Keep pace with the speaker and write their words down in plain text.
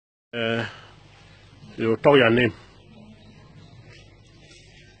You tell your name.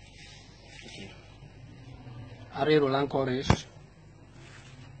 Are Roland Koresh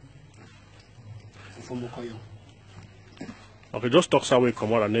from Okoyo. Okay, just talk some way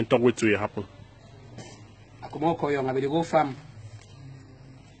come out and then talk what will happen. I come Okoyo, I will go farm.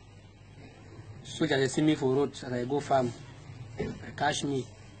 So they see me for road, and I go farm. They catch me.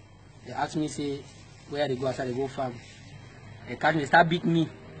 They ask me say where they go after they go farm. They catch me, they start beat me.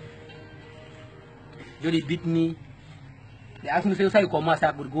 They beat me. They ask me say where you come out,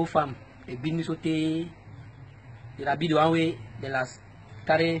 I could go farm. They beat me so they beat the one way they last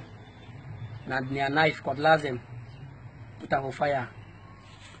carry their knife, cutlass them, put them on fire.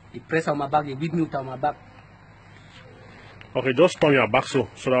 They press on my back, they beat me with on my back. Okay, just turn your back so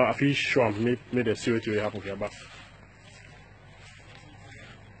that I feel sure and make them see what will happen to your back.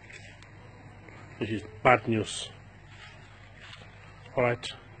 This is bad news. Alright,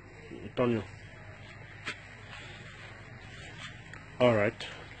 turn you. Alright.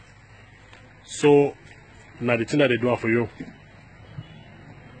 So now the thing that they do for you.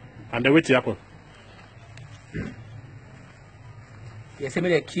 And then wait to happen. They say me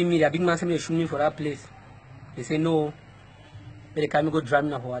they kill me, the big man say me they shoot me for that place. They say no. They carry me go drive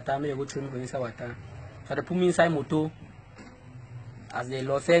me for water, me they go throw me for inside water. So they put me inside motor. As the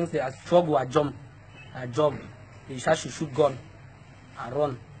law says, as struggle I jump. They start to shoot gun. I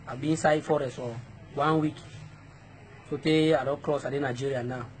run. I be inside forest for 1 week. So I don't cross, I in Nigeria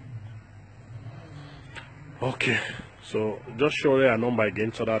now. Okay, so just show her a number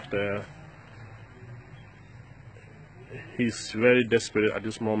again so that he's very desperate at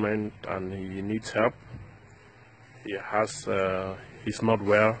this moment and he needs help. He has, he's not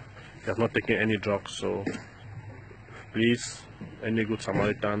well, he has not taken any drugs, so please, any good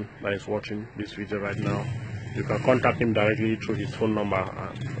Samaritan that is watching this video right now, you can contact him directly through his phone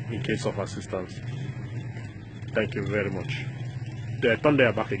number in case of assistance. Thank you very much. They turn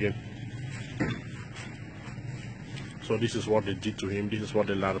their back again. So this is what they did to him. This is what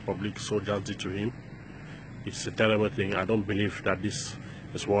the La Republic soldiers did to him. It's a terrible thing. I don't believe that this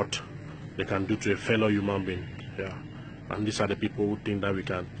is what they can do to a fellow human being. Yeah, and these are the people who think that we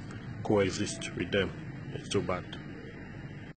can coexist with them. It's too bad.